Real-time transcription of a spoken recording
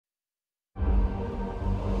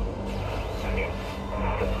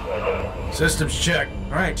Systems check.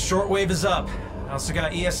 Alright, shortwave is up. I also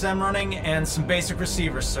got ESM running and some basic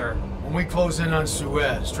receivers, sir. When we close in on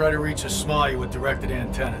Suez, try to reach a Somalia with directed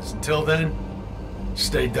antennas. Until then,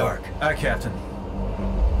 stay dark. Aye, Captain.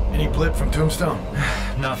 Any blip from Tombstone?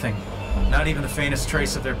 Nothing. Not even the faintest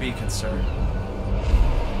trace of their beacon, sir.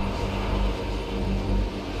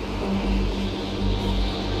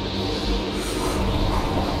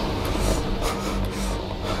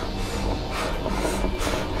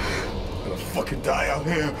 I'm gonna fucking die out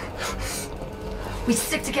here. We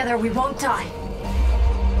stick together, we won't die.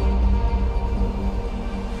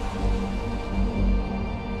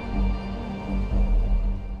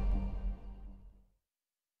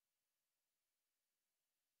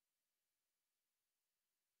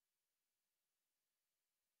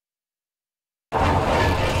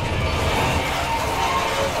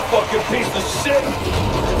 Fucking piece of shit!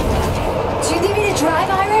 Do you need me to drive,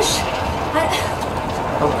 Irish?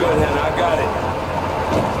 I'm good, Hannah, I got it.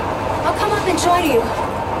 I'll come up and join you.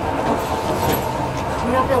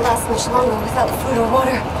 We're not gonna last much longer without food or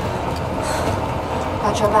water.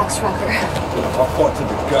 Got your backs, Wrecker. I fought to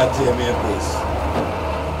the goddamn airbase.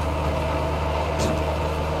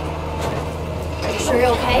 You sure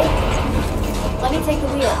you're okay? Let me take the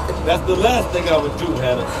wheel. That's the last thing I would do,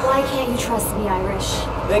 Hannah. Why can't you trust me, Irish?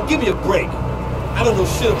 Man, give me a break. I don't know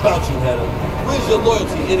shit about you, Hannah. Where's your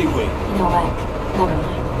loyalty anyway? You know what? Never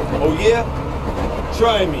mind. Oh yeah?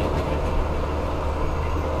 Try me.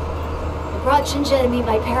 I brought Ginger to meet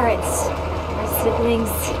my parents, my siblings,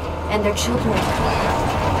 and their children. I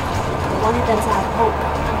wanted them to have hope.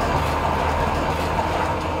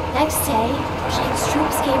 Next day, Jake's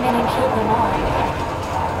troops came in and killed them all.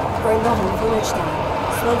 Burned the whole village down.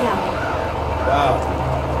 Slow down. Wow.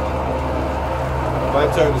 My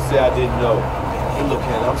turn to say I didn't know. Hey, look,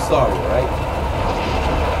 Hannah, I'm sorry, right?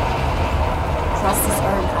 Trust is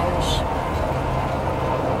earned, Irish.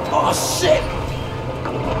 Oh, shit!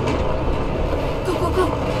 Go, go, go!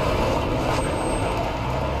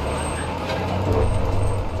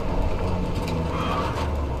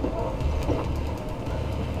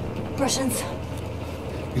 Russians.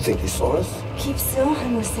 You think they saw us? Keep still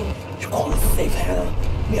and we're safe. You call us safe, Hannah?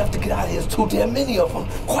 We have to get out of here. There's too damn many of them.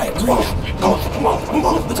 Quiet, come on. Come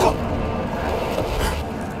on, let's go.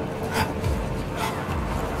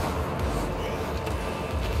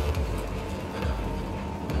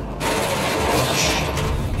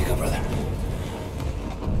 You go, brother.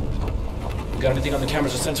 Got anything on the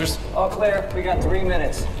cameras or sensors? All clear. We got 3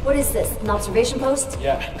 minutes. What is this? An observation post?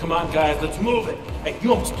 Yeah, come on, guys, let's move it. Hey,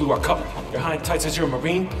 you almost blew our cover. You're high and tight since you're a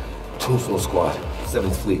Marine? Tombstone Squad,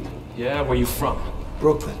 7th Fleet. Yeah, where you from?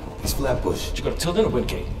 Brooklyn, East Flatbush. Did you go to Tilden or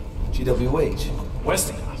Wingate? GWH.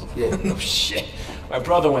 Westinghouse? Yeah. No shit. My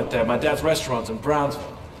brother went there. My dad's restaurant's in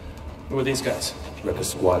Brownsville. Who are these guys? Record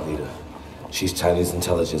squad leader. She's Chinese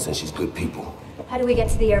intelligence and she's good people. How do we get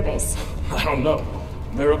to the airbase? I don't know.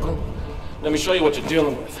 Miracle? Let me show you what you're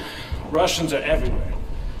dealing with. Russians are everywhere.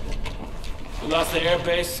 We lost the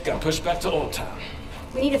airbase, got pushed back to Old Town.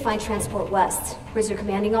 We need to find Transport West. Where's your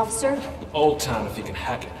commanding officer? Old Town, if you can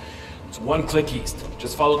hack it. It's 1 click east.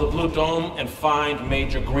 Just follow the blue dome and find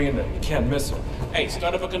Major Greenland. You can't miss her. Hey,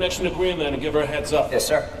 start up a connection to Greenland and give her a heads up. Yes,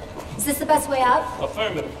 sir. Is this the best way out?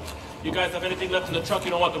 Affirmative. You guys have anything left in the truck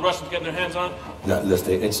you don't want the Russians getting their hands on? Not unless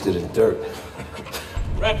they're interested in dirt.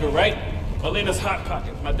 Wrecker, right? Alina's Hot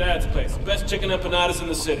Pocket, my dad's place. Best chicken empanadas in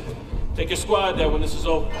the city. Take your squad there when this is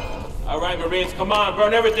over. All right, Marines, come on,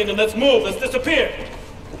 burn everything and let's move. Let's disappear.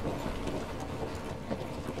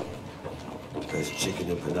 Best chicken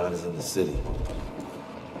empanadas in the city.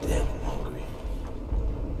 Damn, I'm hungry.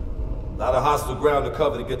 Lot of hostile ground to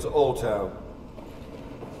cover to get to Old Town.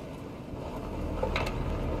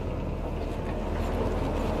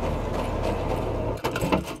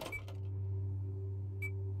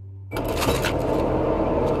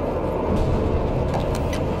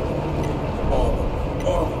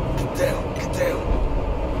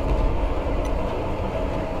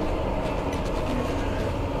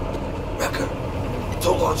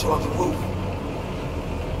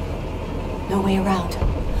 No way around.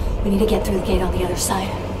 We need to get through the gate on the other side.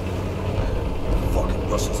 Fucking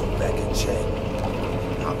Russians are back in check.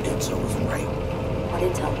 Our intel was right. What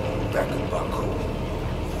intel? Back in Baku.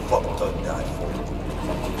 Fuck done died for it.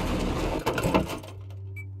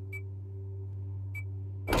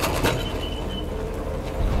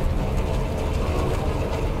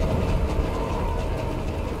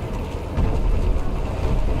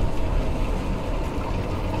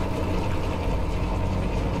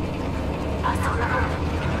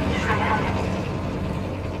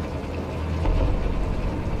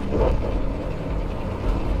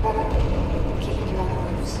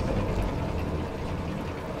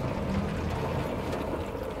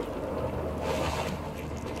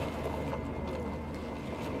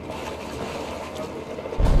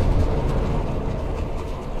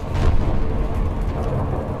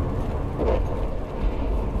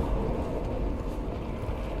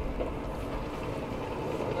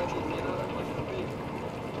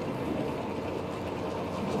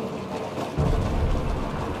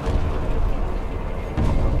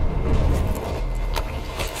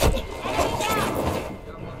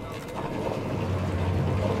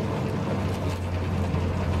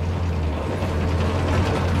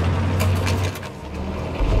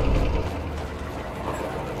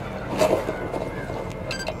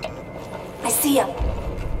 see him.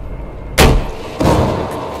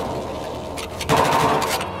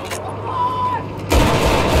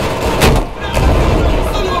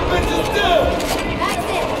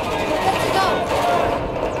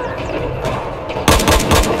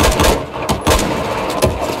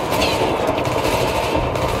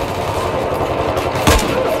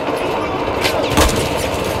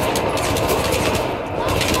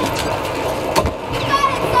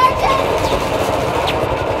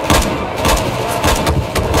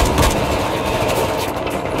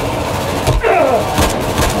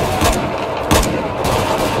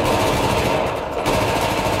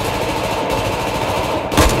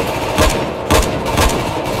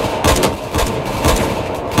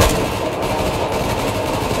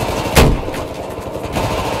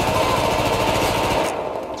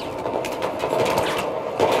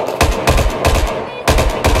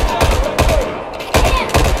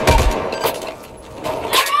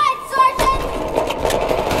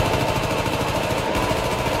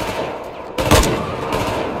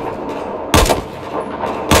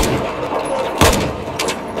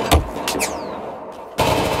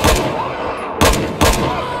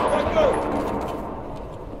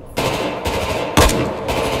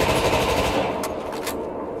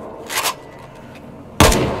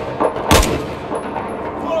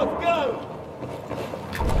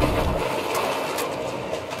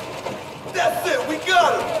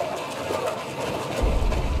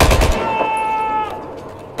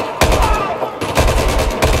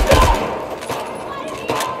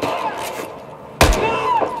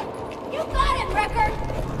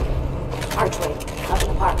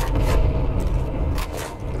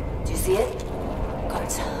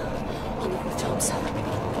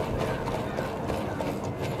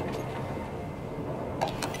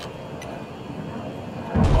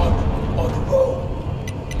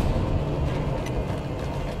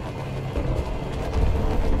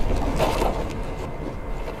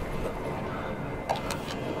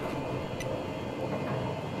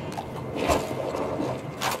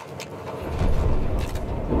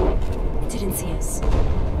 Didn't see us.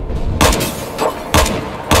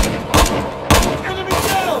 Enemy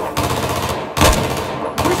down!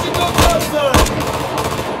 We should go outside!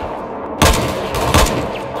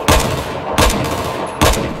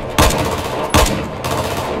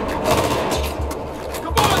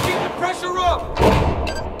 Come on, keep the pressure up!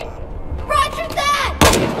 Roger that!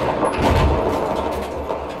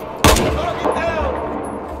 Target down!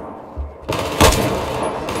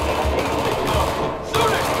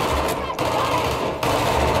 Shoot it!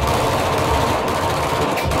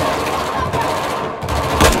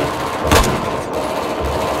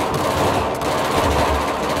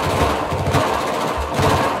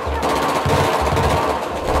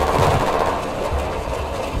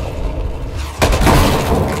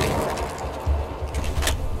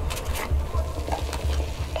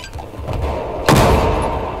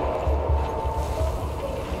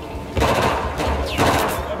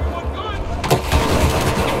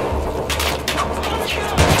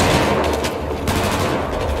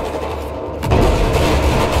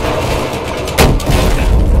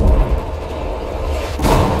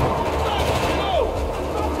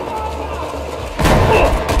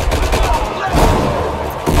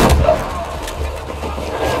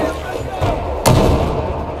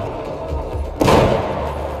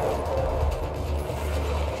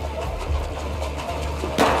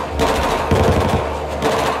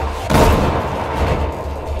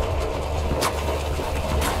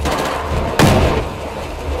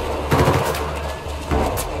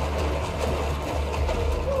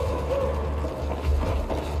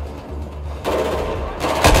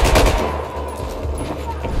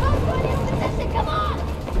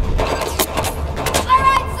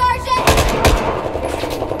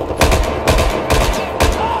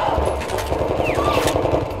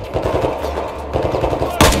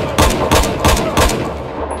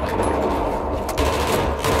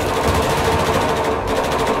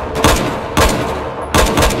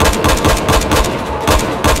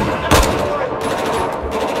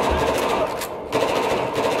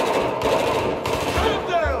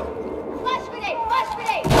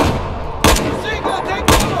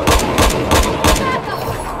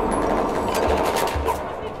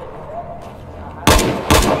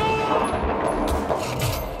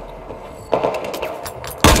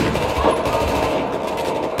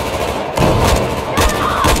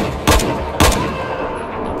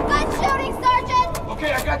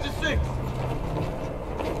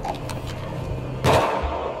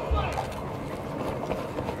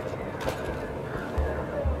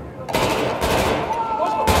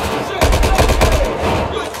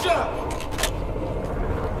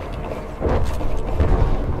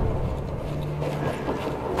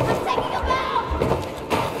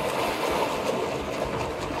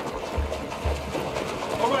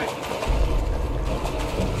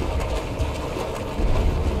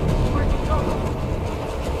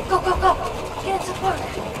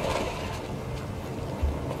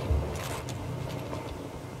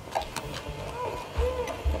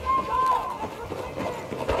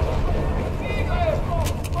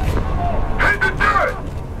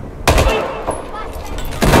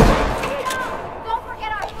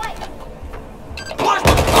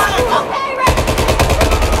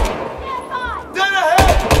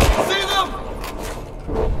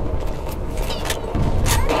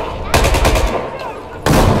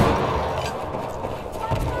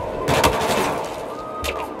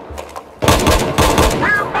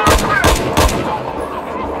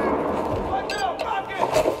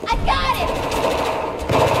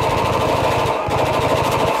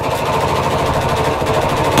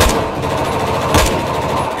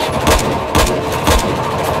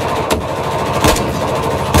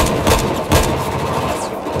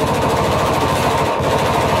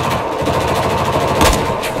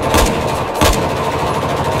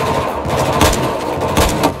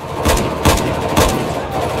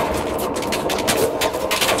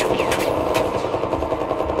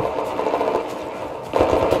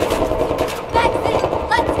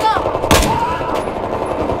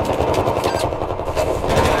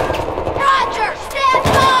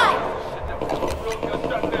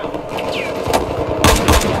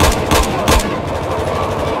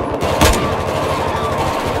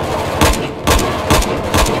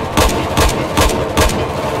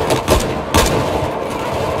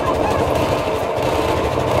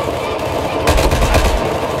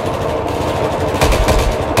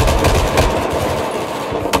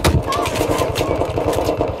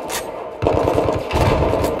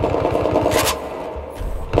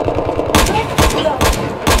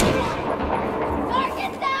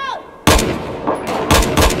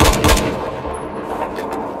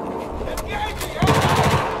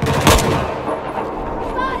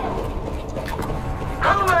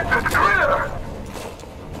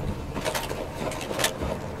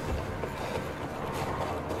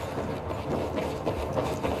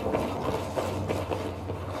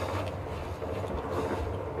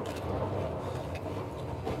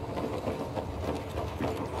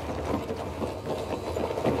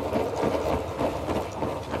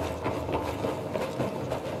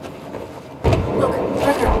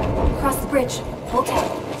 Town.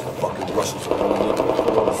 Fucking Russians are rolling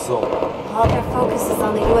up on the soul. All their focus is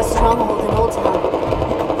on the U.S. stronghold in Old Town.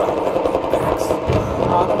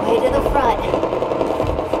 All the way to the front.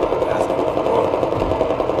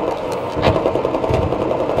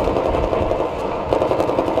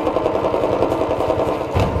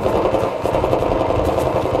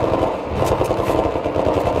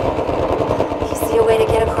 You see a way to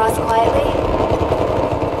get across quietly?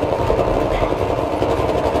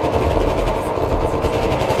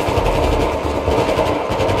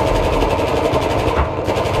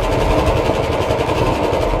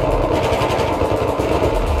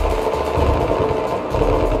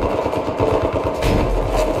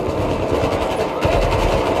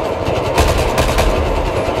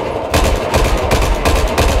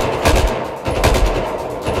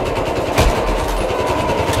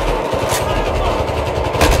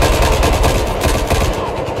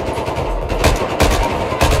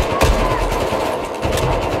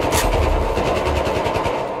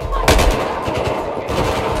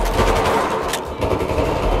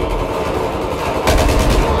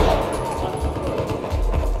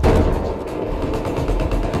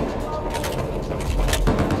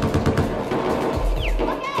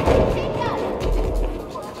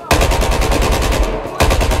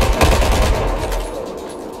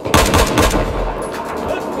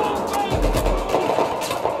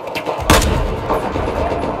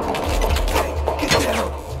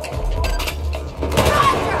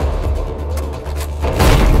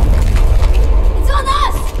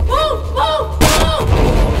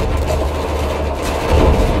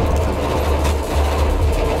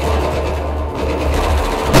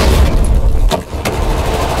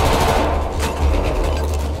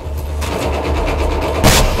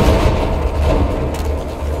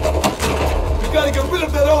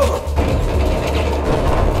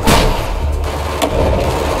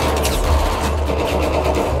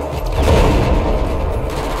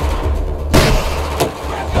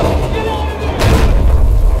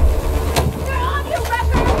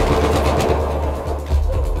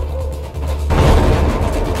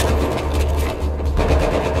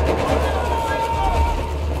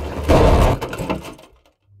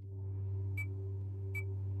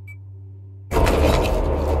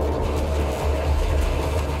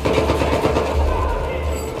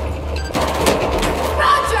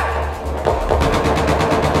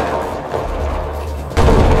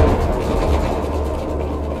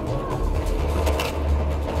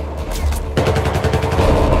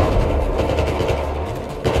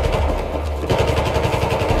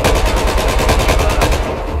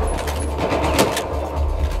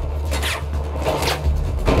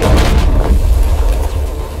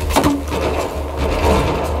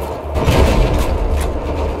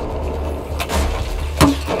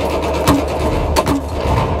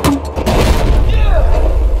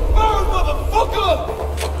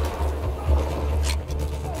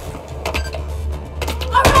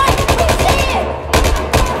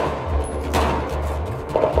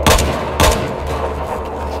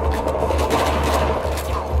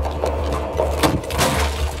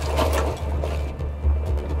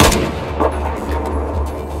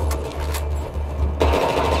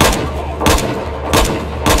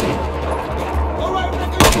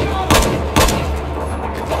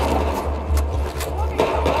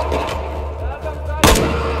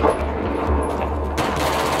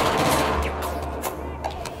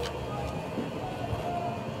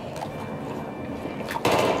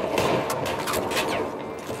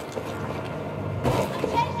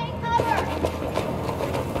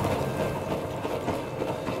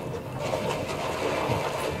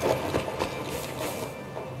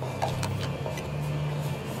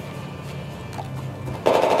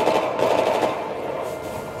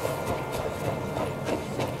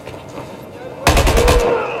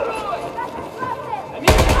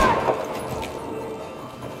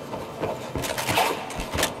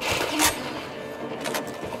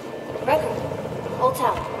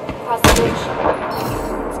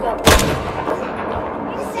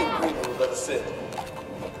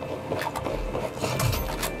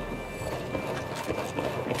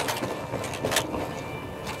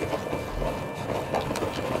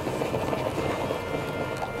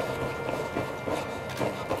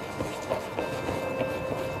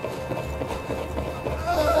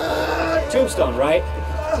 Tombstone, right?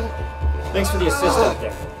 Thanks for the assist out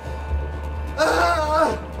there.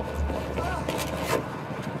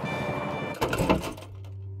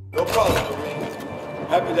 No problem, Marine.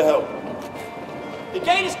 Happy to help. The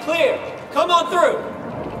gate is clear. Come on through.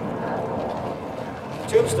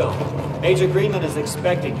 Tombstone, Major Greenland is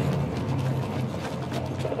expecting you.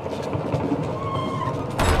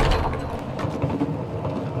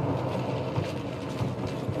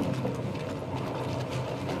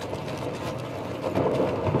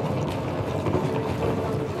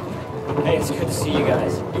 it's good to see you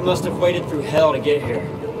guys. You must have waited through hell to get here.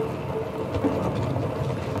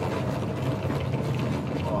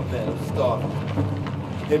 Oh man, I'm starving.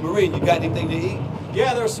 Hey Marine, you got anything to eat?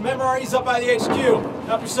 Yeah, there are some MREs up by the HQ.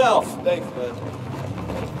 Help yourself. Thanks, man.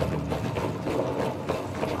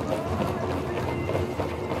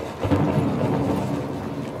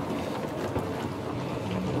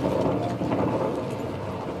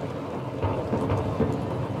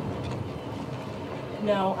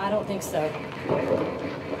 No, I don't think so.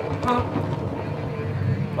 Huh?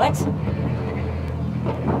 What?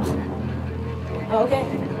 Okay.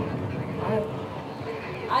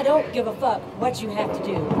 I don't give a fuck what you have to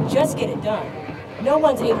do. Just get it done. No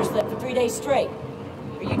one's overslept for 3 days straight.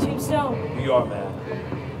 Are you tombstone? We are, man.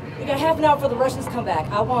 We got half an hour before the Russians come back.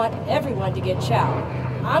 I want everyone to get chow.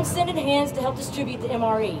 I'm sending hands to help distribute the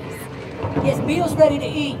MREs. Yes, Beal's ready to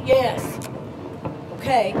eat, yes.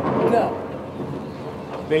 Okay, go.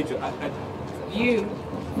 Major, You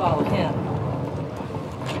follow him.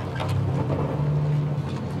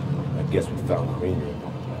 I guess we found Marine.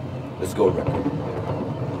 Let's go, Record.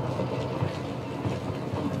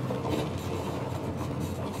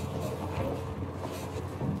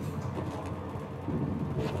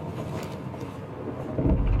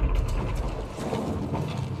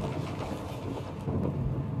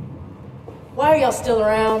 Why are y'all still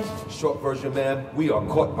around? Short version, ma'am, we are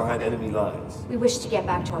caught behind enemy lines. We wish to get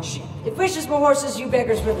back to our ship. If wishes were horses, you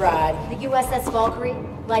beggars would ride. The USS Valkyrie,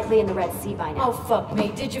 likely in the Red Sea by now. Oh, fuck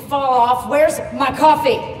me. Did you fall off? Where's my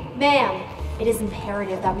coffee? Ma'am, it is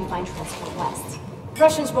imperative that we find transport west.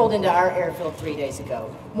 Russians rolled into our airfield 3 days ago.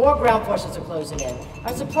 More ground forces are closing in.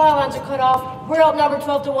 Our supply lines are cut off. We're outnumbered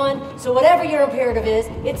 12 to 1, so whatever your imperative is,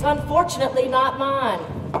 it's unfortunately not mine.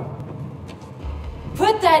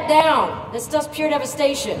 Put that down! This stuff's pure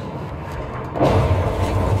devastation.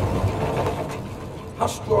 How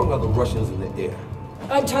strong are the Russians in the air?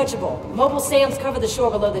 Untouchable. Mobile SAMs cover the shore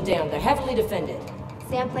below the dam. They're heavily defended.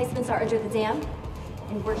 SAM placements are under the dam,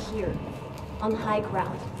 and we're here, on high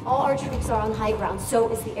ground. All our troops are on high ground, so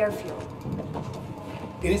is the airfield.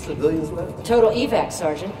 Any civilians left? Total evac,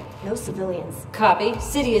 Sergeant. No civilians. Copy.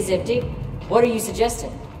 City is empty. What are you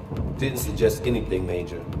suggesting? Didn't suggest anything,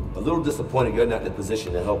 Major. A little disappointed you're not in a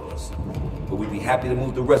position to help us. But we'd be happy to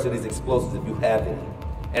move the rest of these explosives if you have any.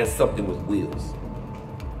 And something with wheels.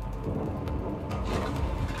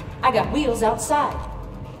 I got wheels outside.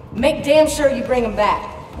 Make damn sure you bring them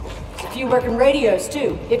back. There's a few working radios,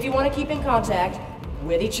 too, if you want to keep in contact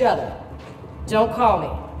with each other. Don't call me.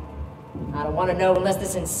 I don't want to know unless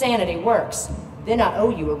this insanity works. Then I owe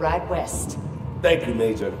you a ride west. Thank you,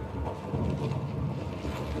 Major.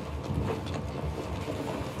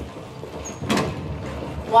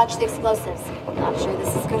 Watch the explosives. Not sure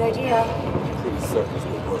this is a good idea. Pretty certain it's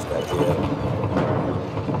the worst idea.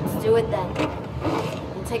 Let's do it then.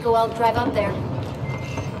 It'll take a while to drive up there.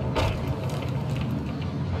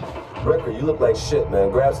 Wrecker, you look like shit, man.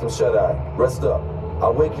 Grab some shut-eye. Rest up.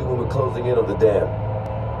 I'll wake you when we're closing in on the dam.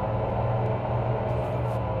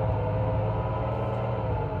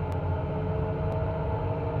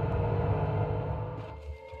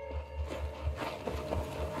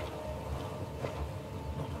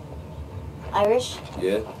 Irish?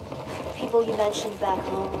 Yeah? The people you mentioned back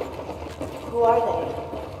home. Who are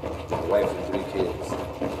they? My wife and 3 kids.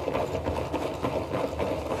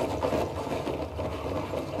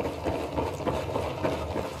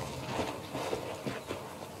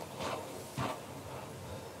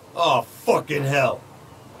 Oh, fucking hell.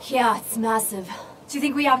 Yeah, it's massive. Do you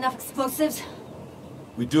think we have enough explosives?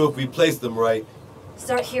 We do if we place them right.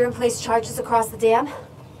 Start here and place charges across the dam?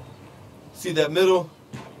 See that middle?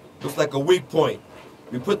 Looks like a weak point.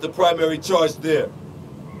 We put the primary charge there.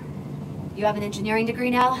 You have an engineering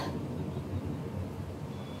degree now?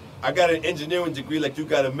 I got an engineering degree like you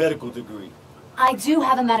got a medical degree. I do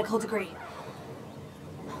have a medical degree.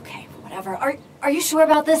 Okay, whatever. Are you sure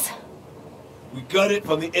about this? We got it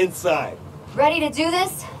from the inside. Ready to do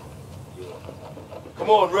this?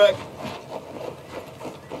 Come on, Rec.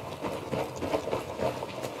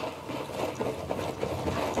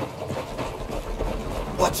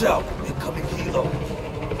 Watch out! Incoming helo!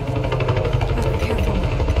 Careful.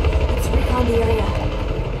 Let's recon the area.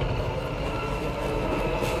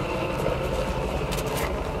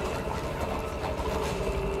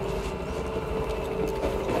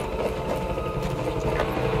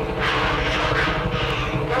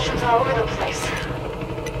 Russians all over the place.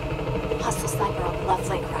 Hostile sniper on the left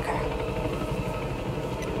flank, Rucker.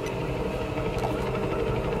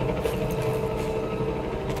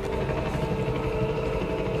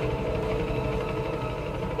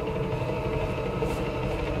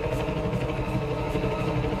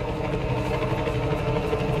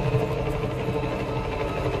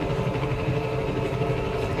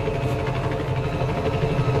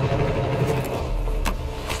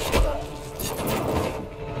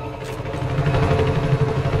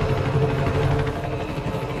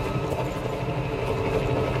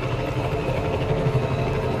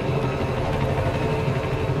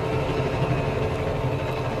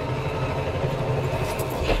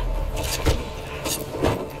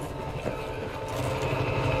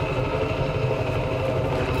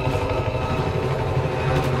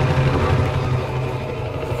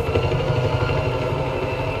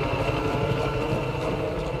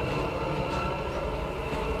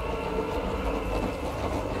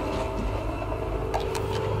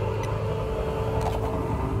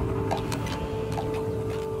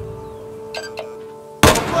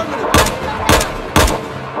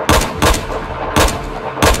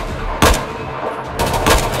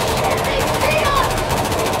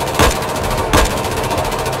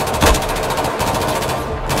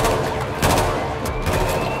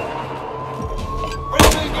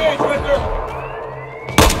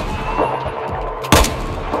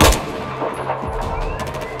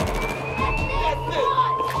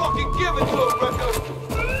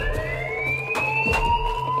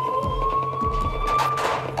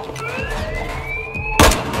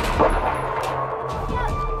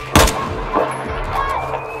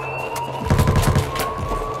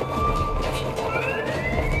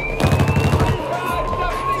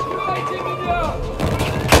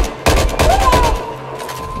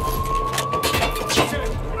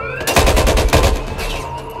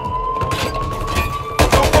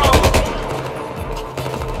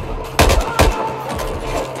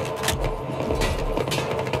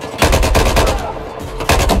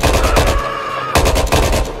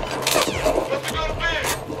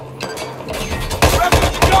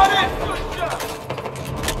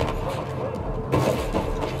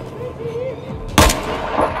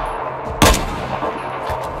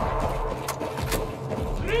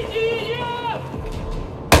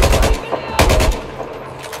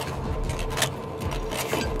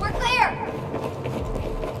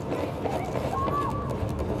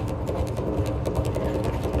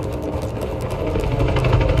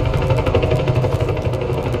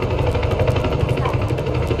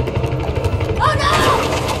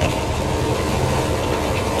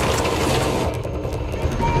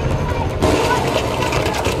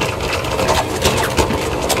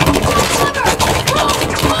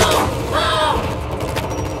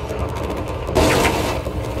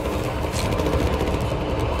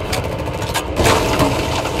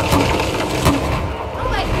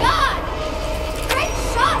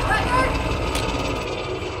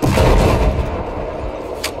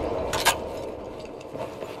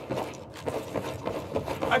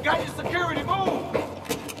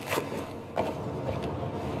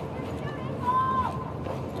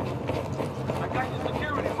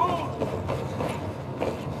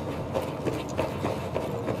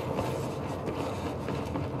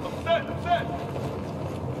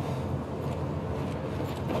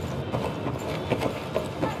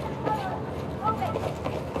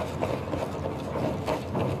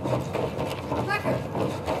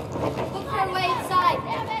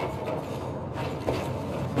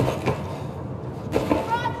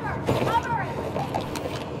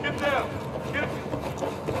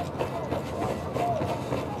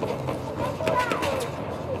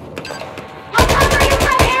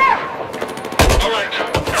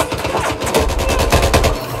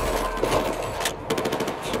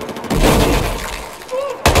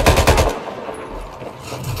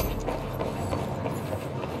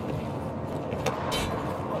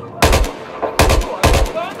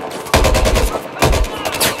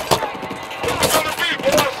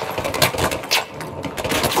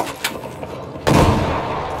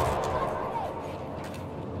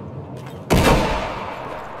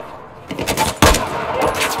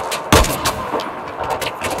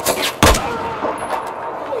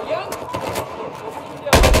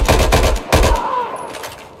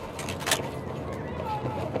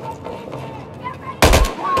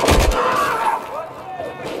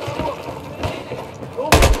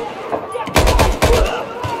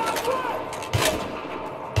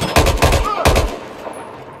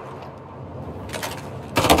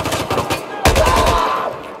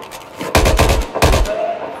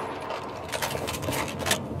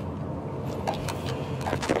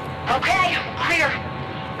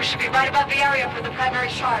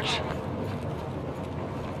 charge.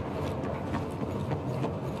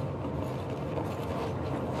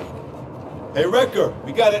 Hey, Wrecker,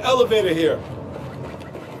 we got an elevator here.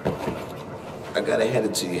 I gotta hand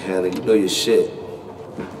it to you, Hannah. You know your shit.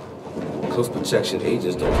 Close protection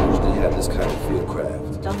agents don't usually have this kind of field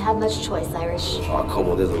craft. Don't have much choice, Irish. Oh, come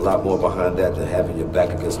on, there's a lot more behind that than having your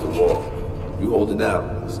back against the wall. You holding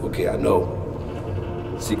out. It's okay, I know.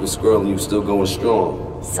 Secret squirrel and you still going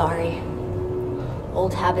strong. Sorry.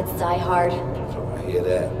 Old habits die hard. Oh, I hear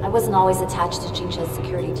that. I wasn't always attached to Jincha's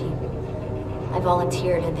security team. I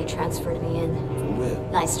volunteered and they transferred me in. From where?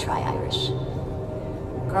 Nice try, Irish.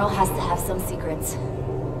 Girl has to have some secrets.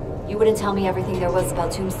 You wouldn't tell me everything there was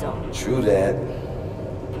about Tombstone. True that.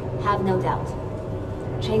 Have no doubt.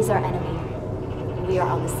 Chang's our enemy, and we are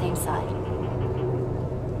on the same side.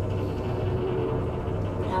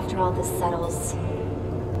 But after all this settles,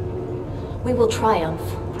 we will triumph.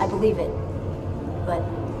 I believe it. But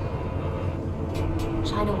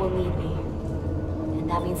China will need me, and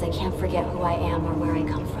that means I can't forget who I am or where I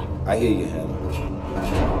come from. I hear you, Hannah.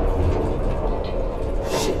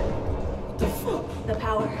 Shit. What the fuck? The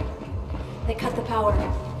power. They cut the power.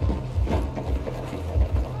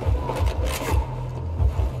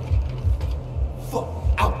 Fuck.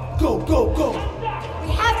 Out. Go, go, go.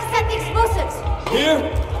 We have to set the explosives. Here?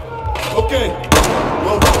 Okay.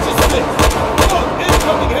 Well, just this. Fuck,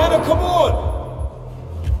 incoming, Hannah, come on.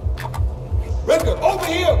 Wrecker, over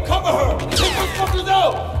here, cover her. Take those fuckers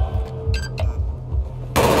out.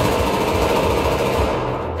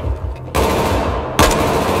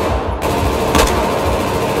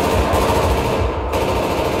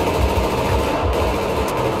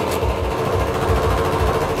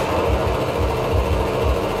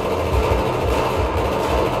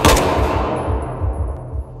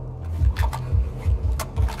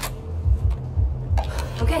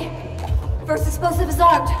 Okay. First explosive is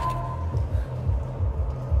armed.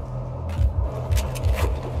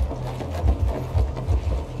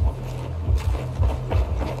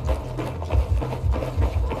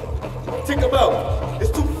 Take them out.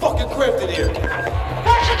 It's too fucking cramped in here.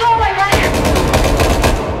 Watch the doorway, Ryder!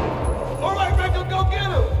 All right, Wrecker, go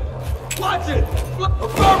get him. Watch it.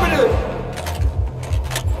 Affirmative.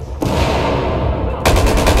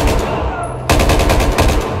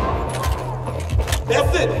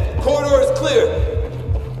 That's it. Corridor is clear.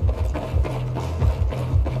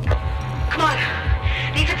 Come on.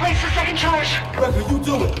 Need to place the second charge. Wrecker, you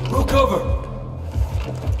do it. We'll cover.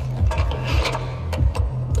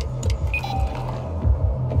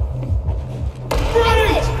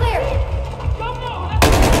 Exit, clear.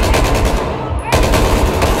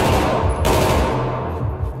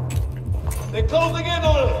 They're closing in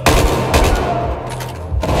on us.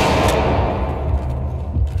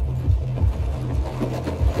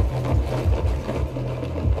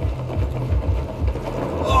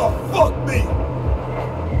 Oh, fuck me.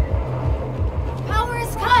 Power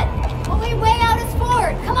is cut. Only way out is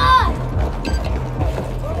forward. Come on.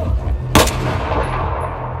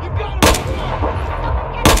 You got him.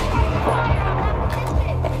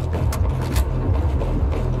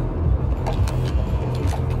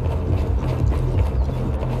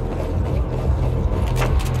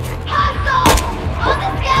 Hostile! On the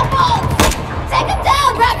scaffold! Take him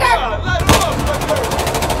down, Wrecker! Light him up, Wrecker.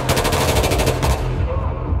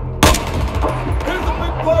 Here's the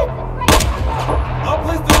big pump. I'll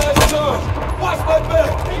place the last charge. Watch my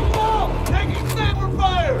back. He's low. Taking sniper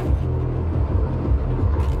fire.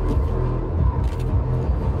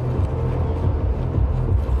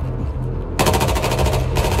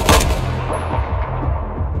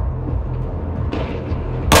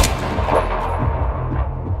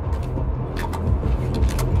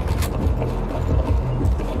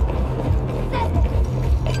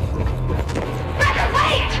 Wrecker,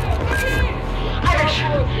 wait! Irish,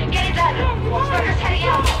 get it done. Wrecker's heading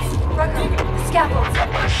out. Wrecker, the scaffolds.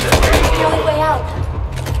 The only way out.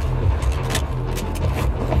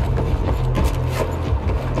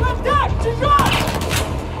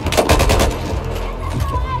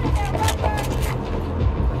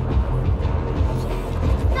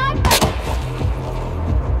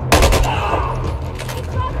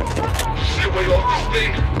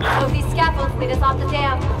 So these scaffolds lead us off the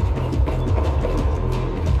dam.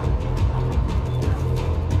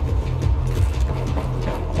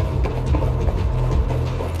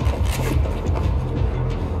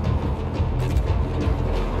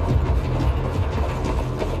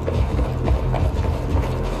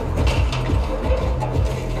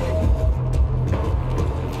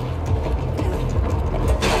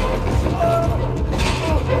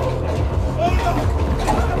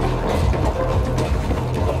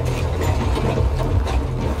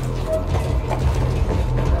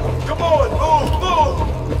 Come on, move, move.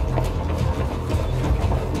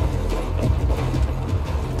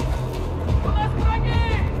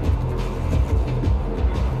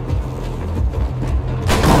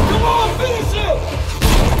 Come on, finish it.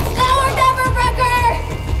 Now or never, Wrecker!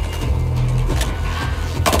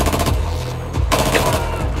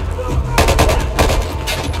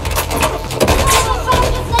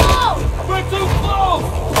 We're too close.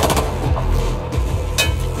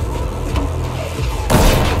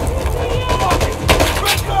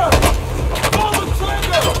 Wrecker, pull the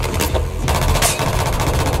trigger.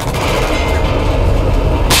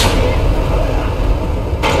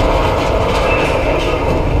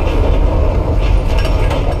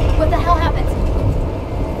 What the hell happened?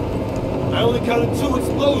 I only counted 2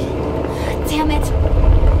 explosions. Damn it!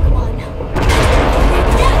 Come on.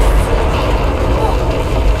 Yes!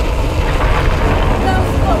 That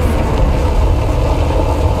was close.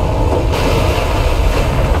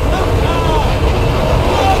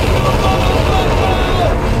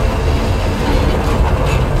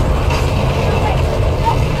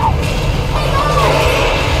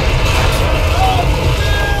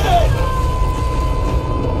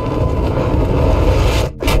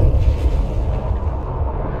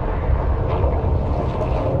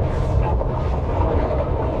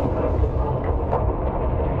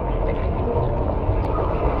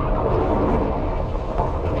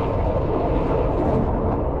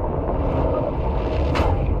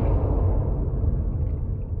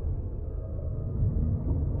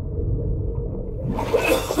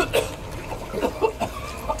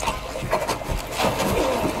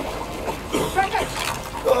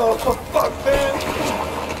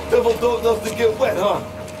 else to get wet, huh?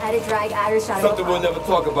 Had to drag Irish out of Something we'll never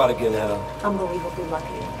talk about again, Hannah. Unbelievably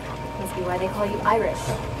lucky. Must be why they call you Irish.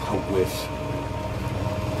 I wish.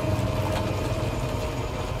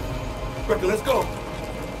 Ricky, let's go.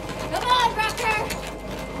 Come on, Rucker!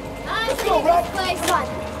 Let's go, Ruck! Place. Come on.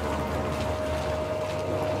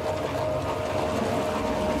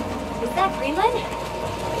 Is that Greenland?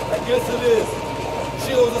 I guess it is.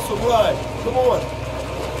 She owes us a ride. Come on.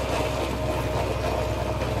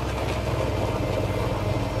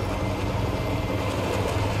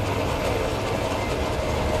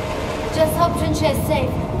 Just hope Trinche is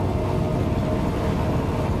safe.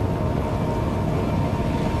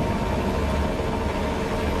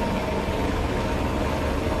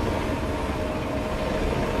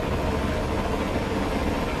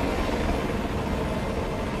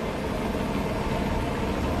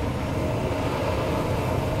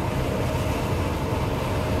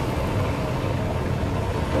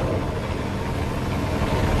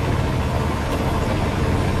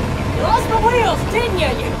 You lost my wheels, didn't you,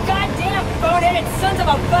 you goddamn boneheaded sons of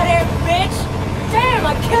a butt-air bitch? Damn,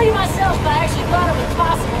 I'd kill you myself if I actually thought it was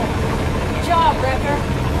possible. Good job, Wrecker.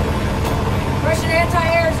 Russian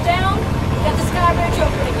anti-air is down. We got the sky bridge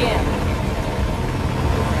open again.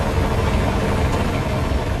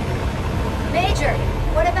 Major,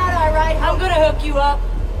 what about our ride I'm home? gonna hook you up.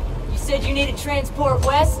 You said you needed transport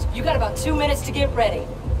west. You got about 2 minutes to get ready.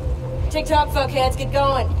 TikTok fuckheads, get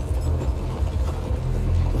going.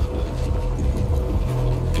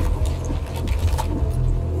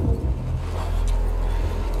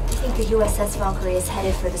 I think the USS Valkyrie is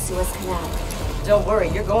headed for the Suez Canal. Don't worry,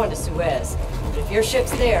 you're going to Suez. But if your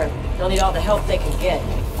ship's there, they'll need all the help they can get.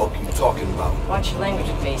 What you talking about? Watch your language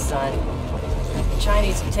with me, son. The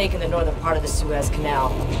Chinese have taken the northern part of the Suez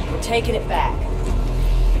Canal. We're taking it back.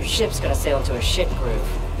 Your ship's gonna sail into a shit groove.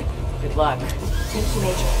 Good luck. Thank you,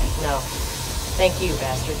 Major. No. Thank you,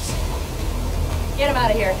 bastards. Get him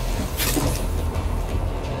out of here.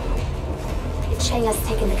 If Chang has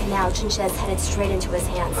taken the canal, Trinche is headed straight into his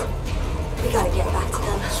hands. We gotta get back to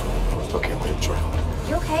them. Okay, we're in trouble.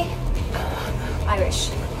 You okay? Irish.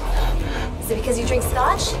 Is it because you drink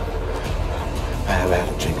scotch? I haven't had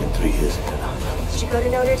a drink in 3 years. Did you go to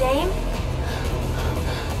Notre Dame?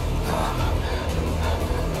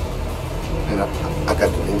 And I got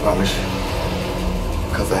the name Irish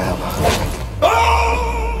because I have. Ah!